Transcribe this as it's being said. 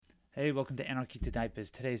Hey, welcome to Anarchy to Diapers.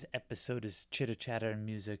 Today's episode is chitter chatter and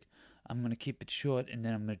music. I'm going to keep it short and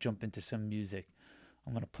then I'm going to jump into some music.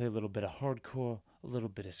 I'm going to play a little bit of hardcore, a little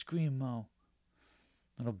bit of screamo,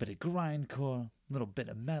 a little bit of grindcore, a little bit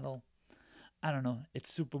of metal. I don't know,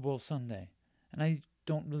 it's Super Bowl Sunday and I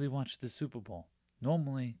don't really watch the Super Bowl.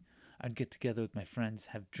 Normally, I'd get together with my friends,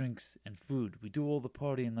 have drinks and food. We do all the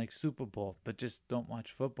partying like Super Bowl, but just don't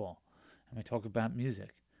watch football. And we talk about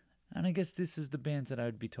music. And I guess this is the bands that I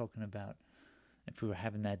would be talking about if we were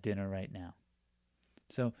having that dinner right now.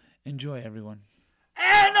 So, enjoy, everyone.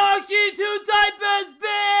 Anarchy to Diapers,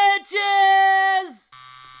 bitches!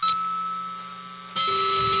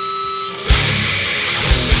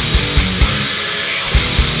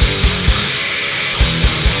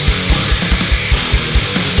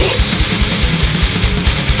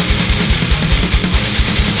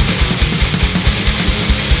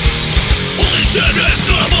 Holy shit, it's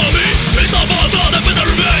not about me. It's not about all that that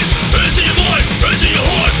remains. It's in your mind, it's in your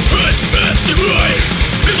heart, it's in the brain.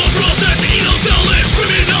 People protesting innocently,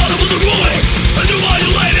 screaming out over the right. And you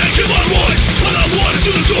violate and keep on right. All I want is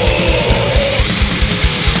you to die.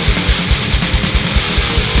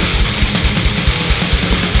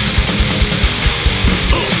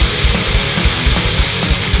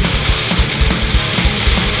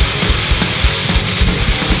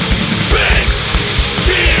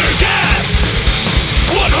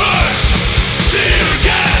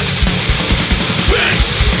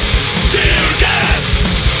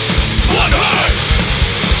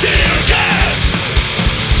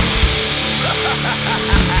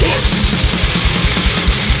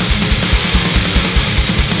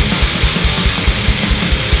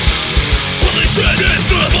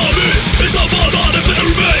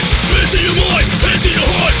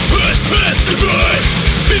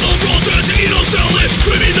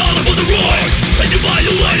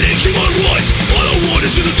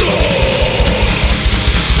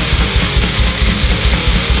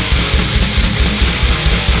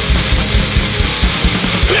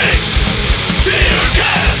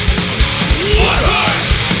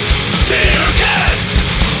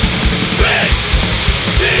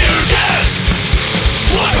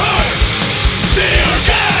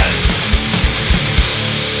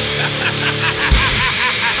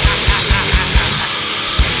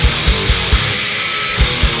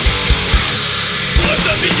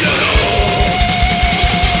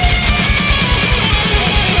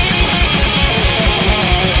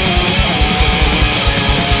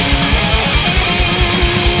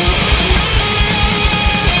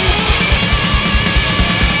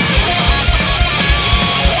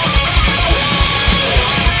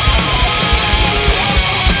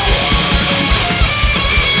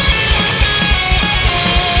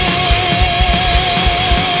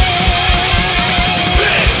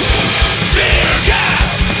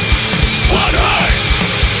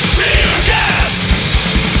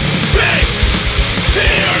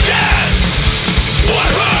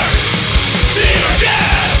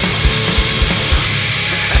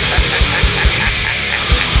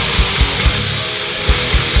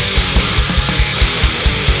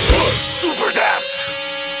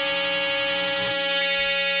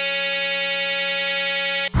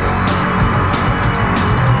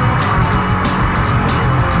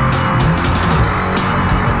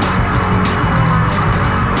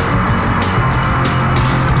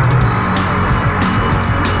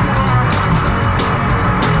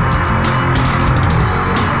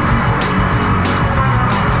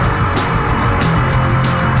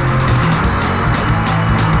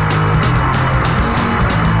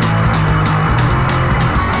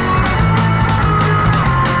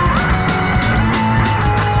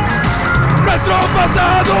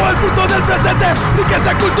 El fruto del presente,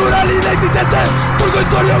 riqueza cultural inexistente, purgo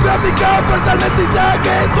historiográfica, fuerza al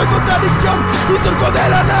mestizaje, soy contradicción y surco de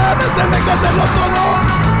la nada, se me que hacerlo todo.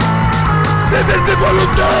 Vivir sin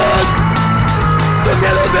voluntad, tus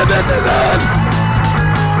miedos me vencerán,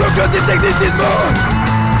 bloqueo sin tecnicismo.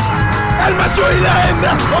 El macho y la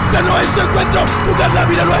hembra obtenó en su encuentro, jugar la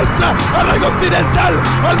vida nuestra, arraigo occidental,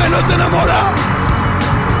 al menos se enamora.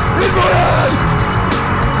 Inmoral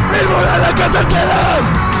la carretera.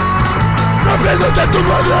 No aprendo de tu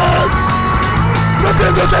moral. No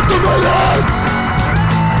aprendo de tu moral.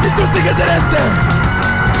 Y tú sigues delante.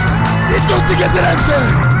 Y tú sigues delante.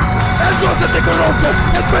 El goce te corrompe,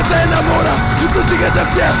 después te enamora. Y tú sigues de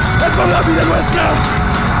pie, es por la vida nuestra.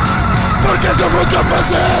 Porque somos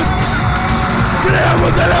capaces.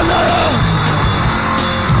 Creamos de la nada.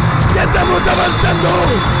 Y estamos avanzando.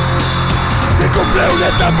 Y cumple una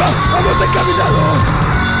etapa, vamos encaminados.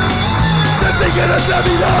 Desde que nuestra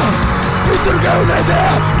vida y surge una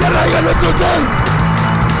idea que arraiga nuestro ser.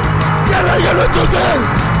 arraiga nuestro ser.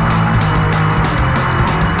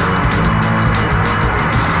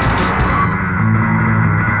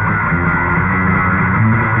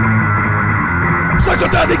 Soy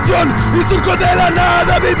contradicción y surco de la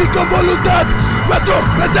nada, viví con voluntad. Nuestro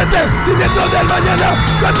presente, cimiento del mañana.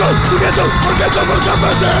 Nuestro cimiento, porque somos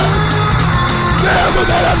capaces. Creamos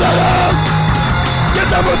de la nada y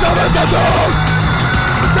estamos avanzando.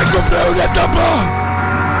 Me compré una etapa.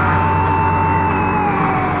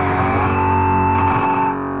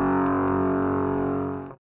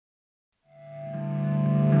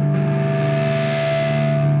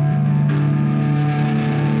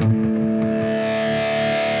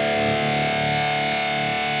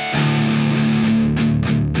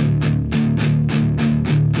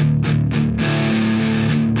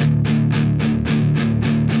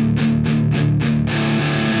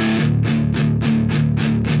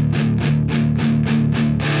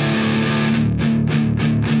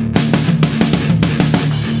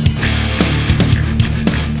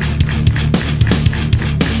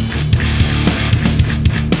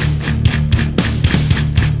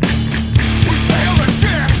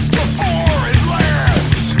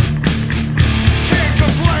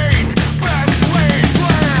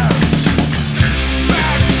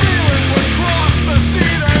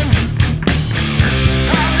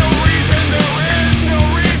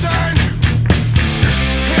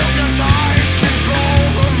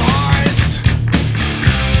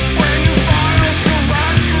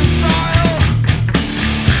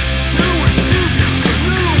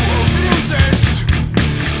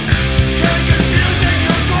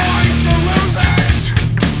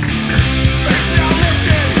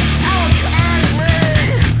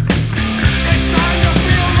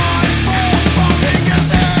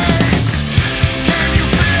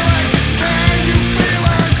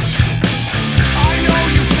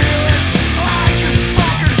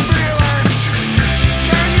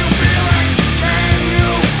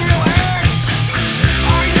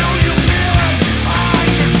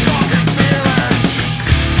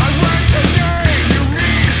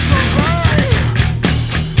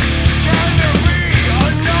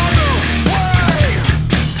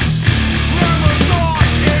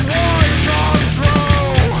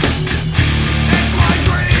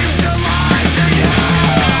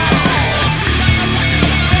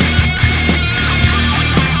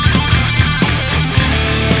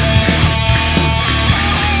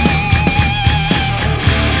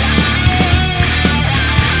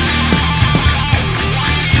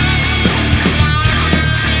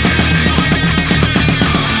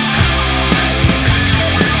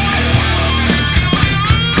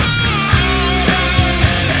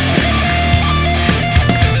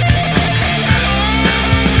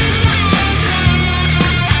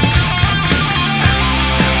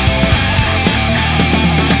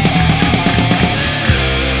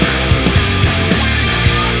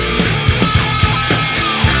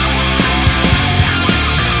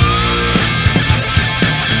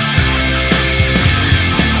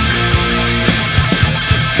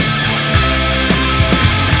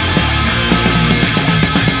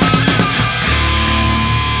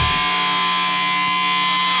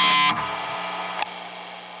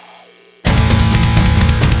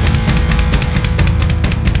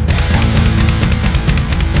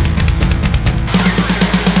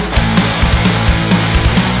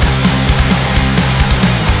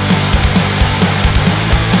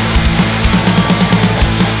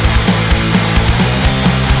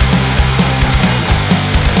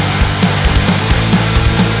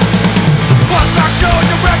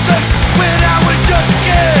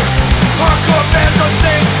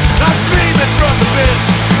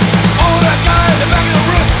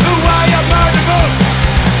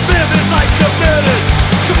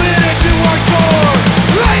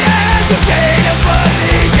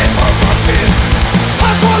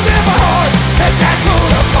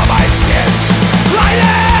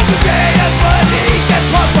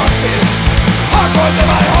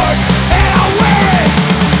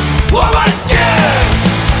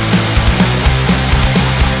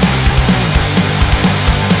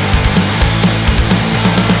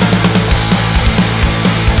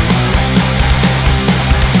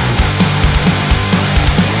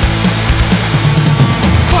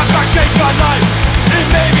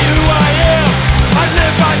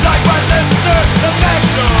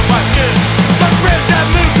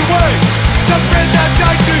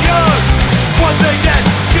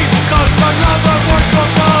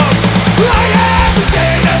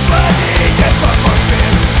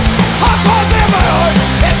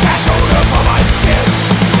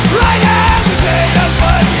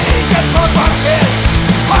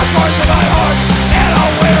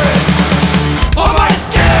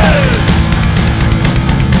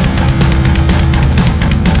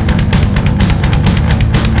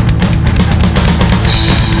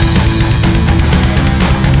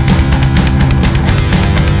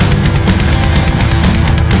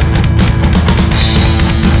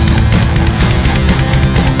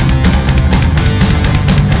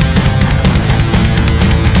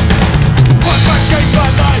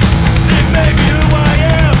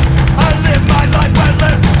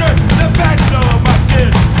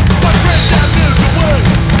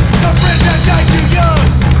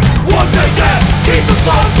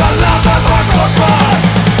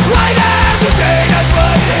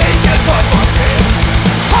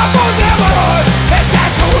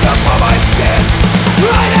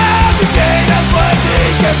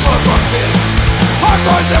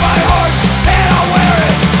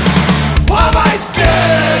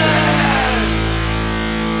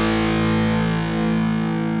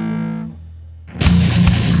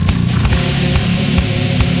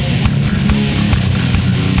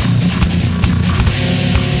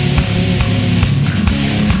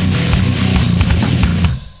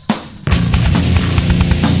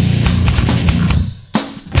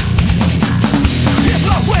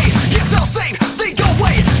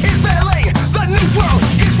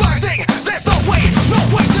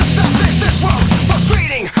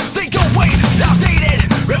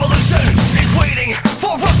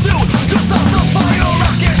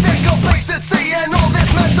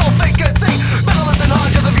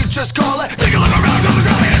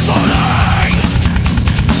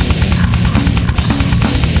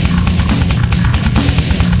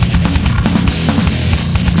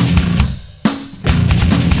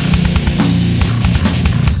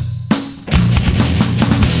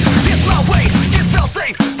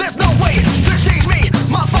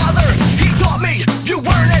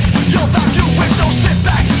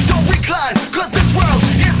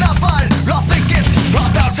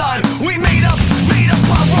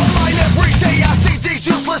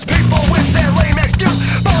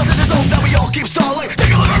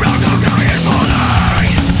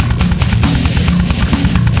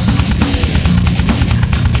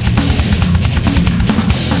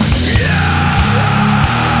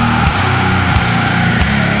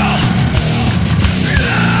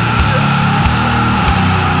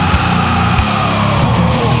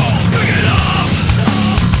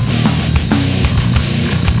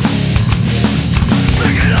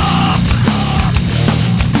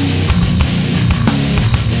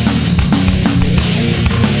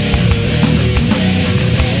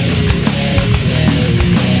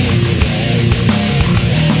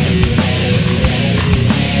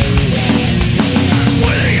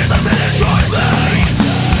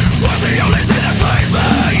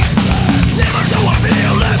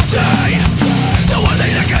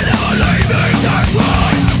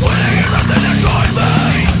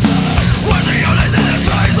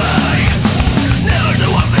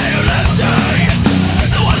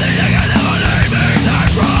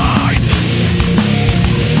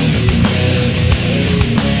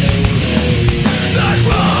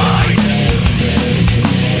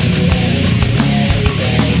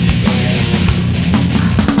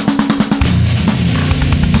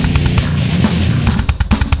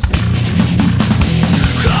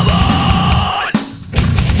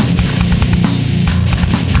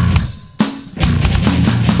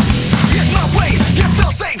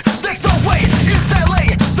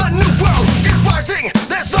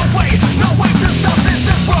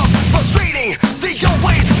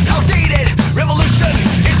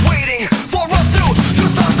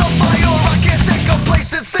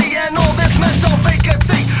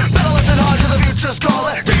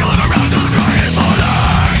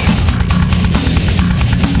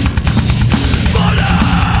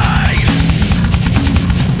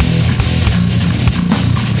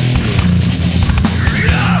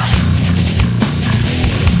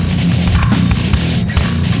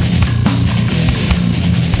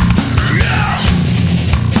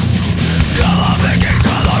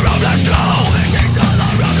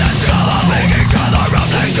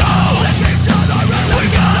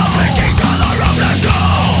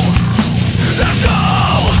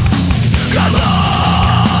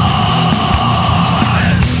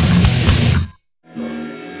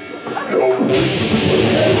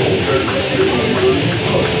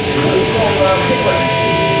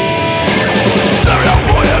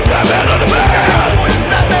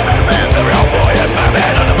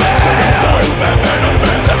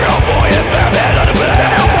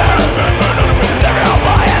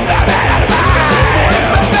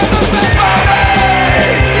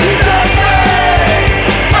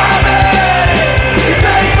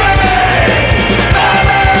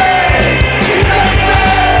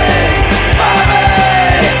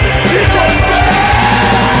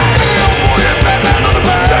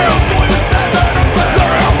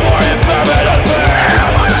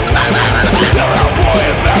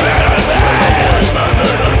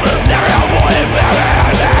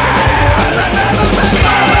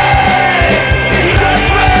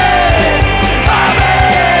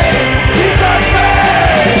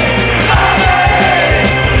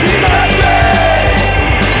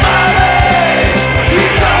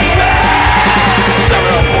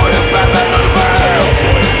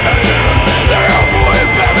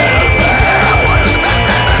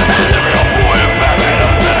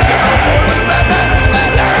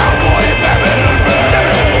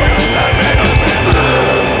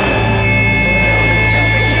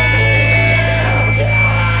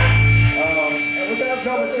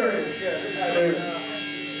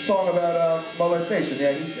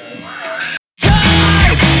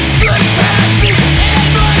 Time slipped past me in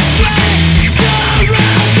my sweat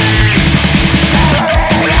surroundings.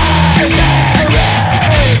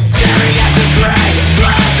 Staring at the gray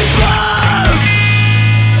clouds above.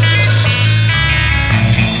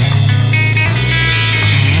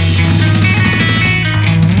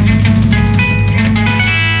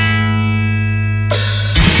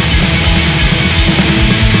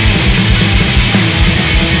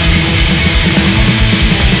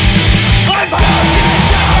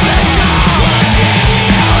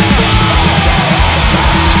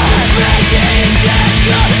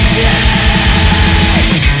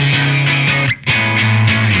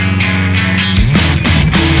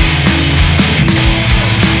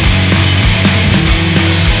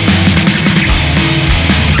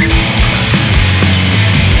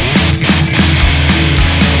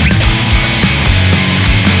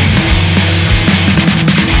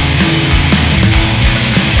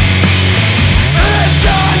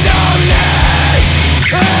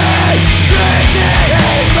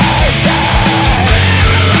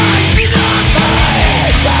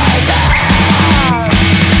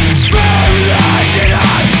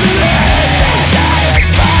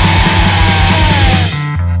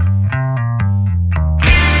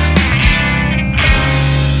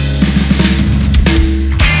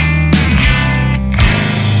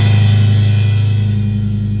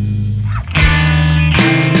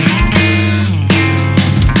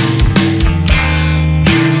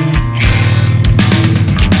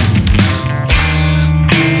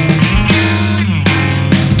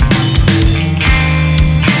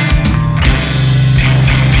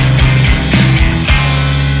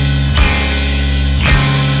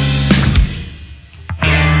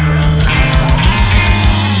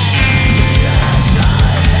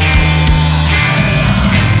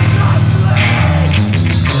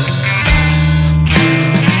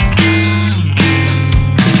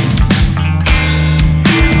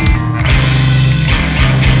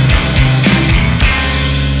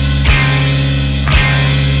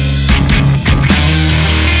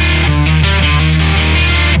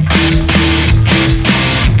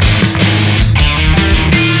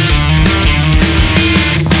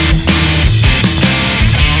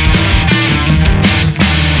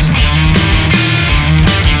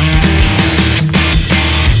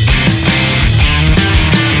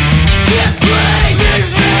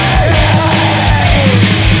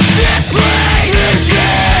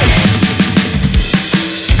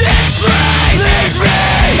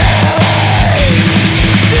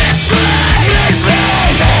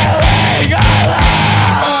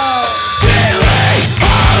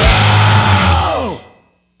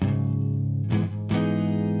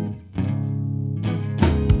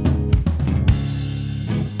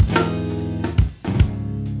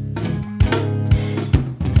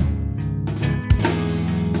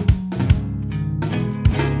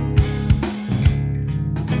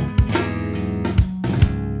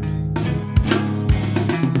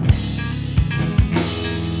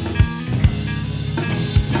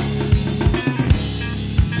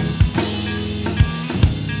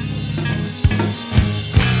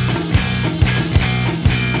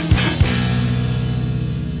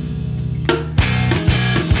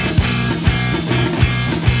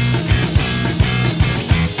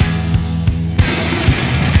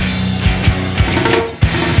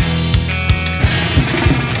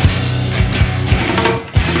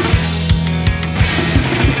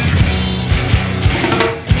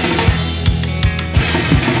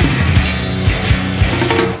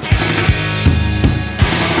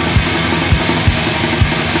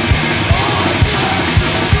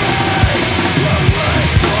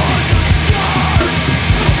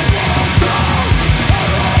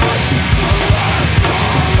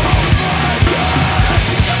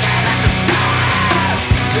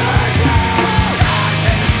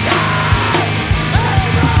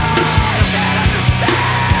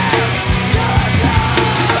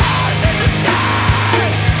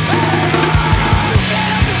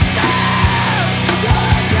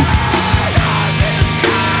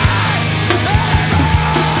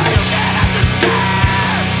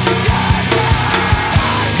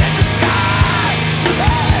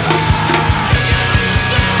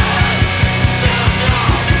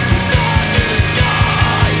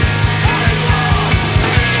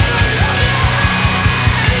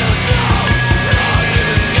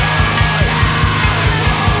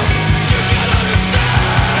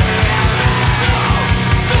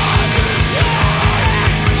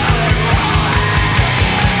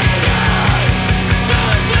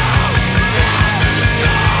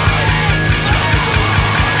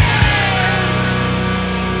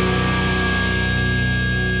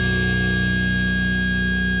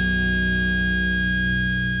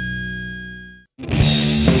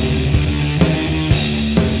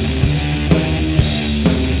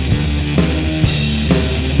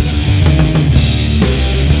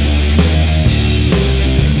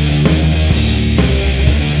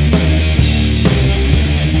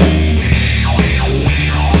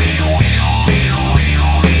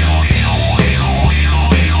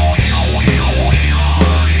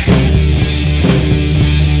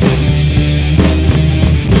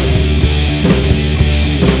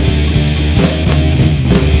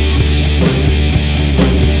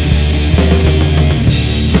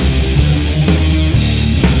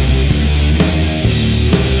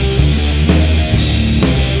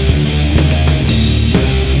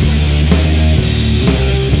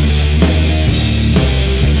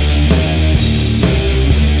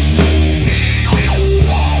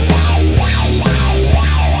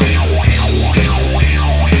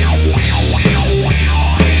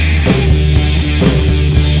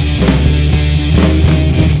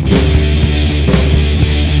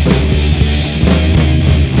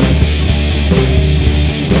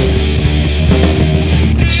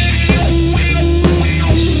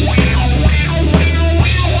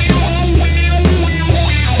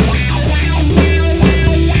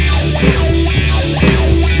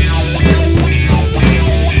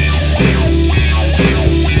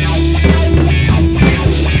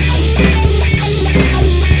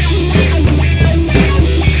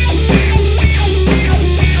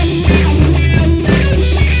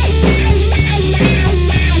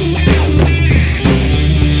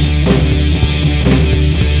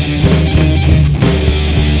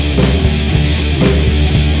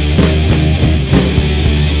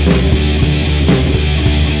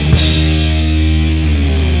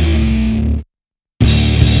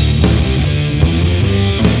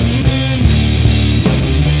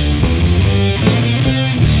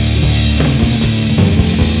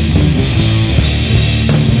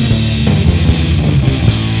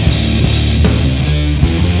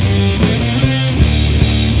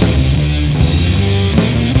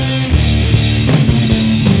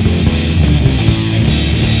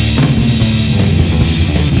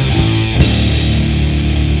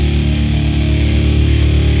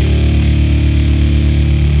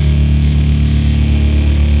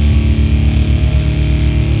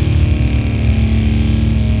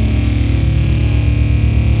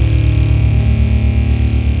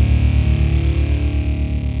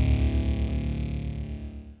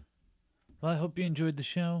 you enjoyed the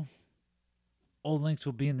show. All links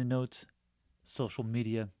will be in the notes. Social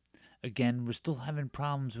media. Again, we're still having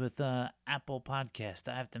problems with Apple Podcast.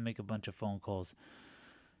 I have to make a bunch of phone calls.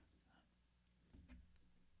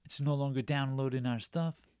 It's no longer downloading our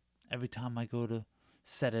stuff. Every time I go to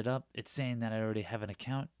set it up, it's saying that I already have an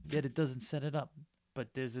account, yet it doesn't set it up.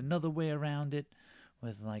 But there's another way around it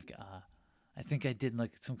with I think I did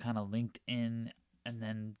like some kind of LinkedIn and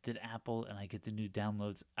then did Apple and I get the new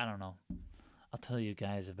downloads. I don't know. I'll tell you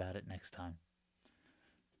guys about it next time.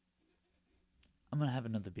 I'm going to have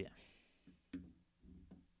another beer.